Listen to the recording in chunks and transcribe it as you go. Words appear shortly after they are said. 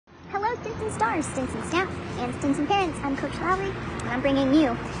Hello Stinson stars, Stinson staff, and Stinson parents. I'm Coach Lowrie, and I'm bringing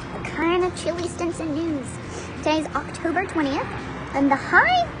you the kind of chilly Stinson news. Today's October 20th, and the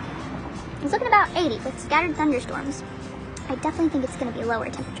high is looking about 80 with scattered thunderstorms. I definitely think it's going to be a lower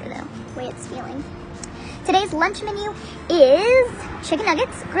temperature though, the way it's feeling. Today's lunch menu is chicken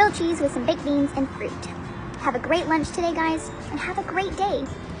nuggets, grilled cheese with some baked beans and fruit. Have a great lunch today, guys, and have a great day.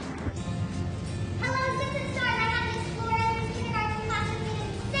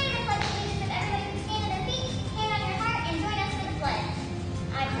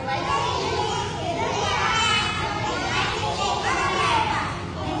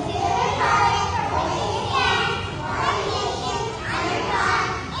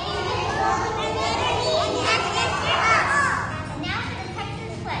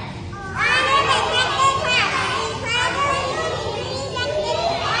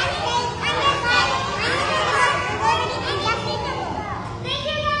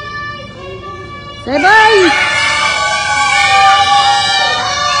 Say bye!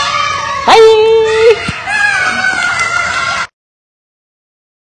 Bye!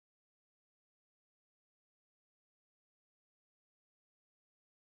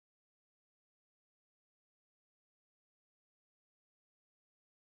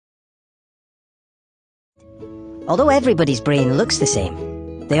 Although everybody's brain looks the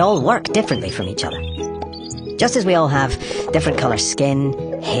same, they all work differently from each other. Just as we all have different colour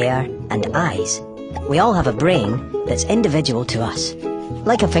skin, hair, and eyes, we all have a brain that's individual to us.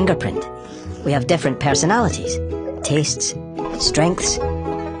 Like a fingerprint, we have different personalities, tastes, strengths,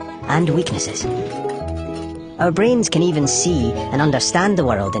 and weaknesses. Our brains can even see and understand the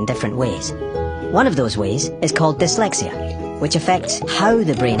world in different ways. One of those ways is called dyslexia, which affects how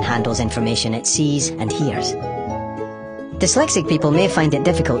the brain handles information it sees and hears. Dyslexic people may find it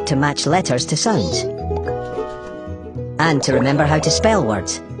difficult to match letters to sounds, and to remember how to spell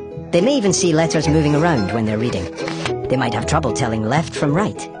words. They may even see letters moving around when they're reading. They might have trouble telling left from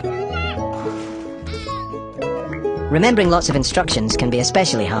right. Remembering lots of instructions can be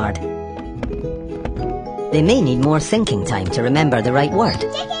especially hard. They may need more thinking time to remember the right word,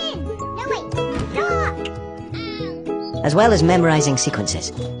 as well as memorizing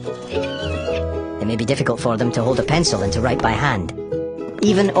sequences. It may be difficult for them to hold a pencil and to write by hand.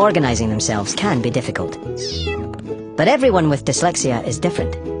 Even organizing themselves can be difficult. But everyone with dyslexia is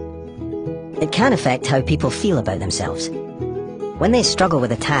different. It can affect how people feel about themselves. When they struggle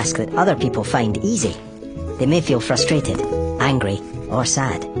with a task that other people find easy, they may feel frustrated, angry, or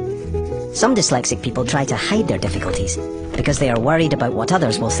sad. Some dyslexic people try to hide their difficulties because they are worried about what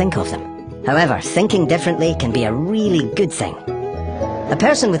others will think of them. However, thinking differently can be a really good thing. A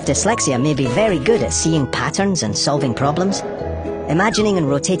person with dyslexia may be very good at seeing patterns and solving problems, imagining and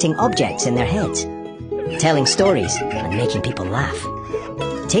rotating objects in their heads, telling stories and making people laugh,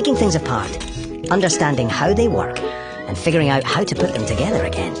 taking things apart, understanding how they work, and figuring out how to put them together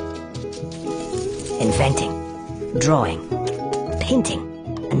again. Inventing, drawing, painting,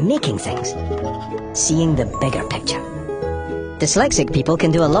 and making things. Seeing the bigger picture. Dyslexic people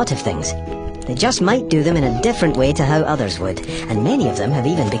can do a lot of things. They just might do them in a different way to how others would, and many of them have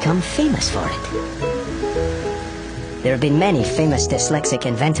even become famous for it. There have been many famous dyslexic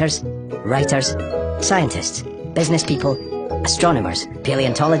inventors, writers, scientists, business people, astronomers,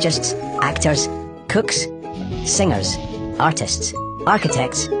 paleontologists, actors, cooks, singers, artists,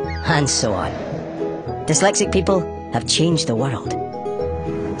 architects, and so on. Dyslexic people have changed the world.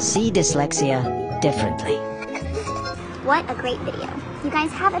 See dyslexia differently. What a great video. You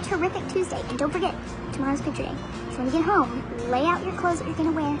guys have a terrific Tuesday, and don't forget, tomorrow's picture day. So when you get home, lay out your clothes that you're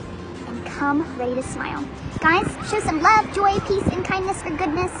gonna wear, and come ready to smile. Guys, show some love, joy, peace, and kindness, or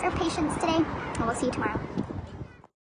goodness, or patience today, and we'll see you tomorrow.